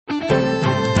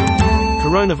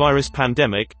Coronavirus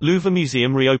pandemic, Louvre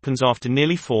Museum reopens after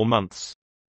nearly 4 months.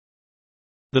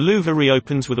 The Louvre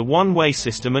reopens with a one-way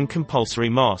system and compulsory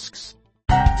masks.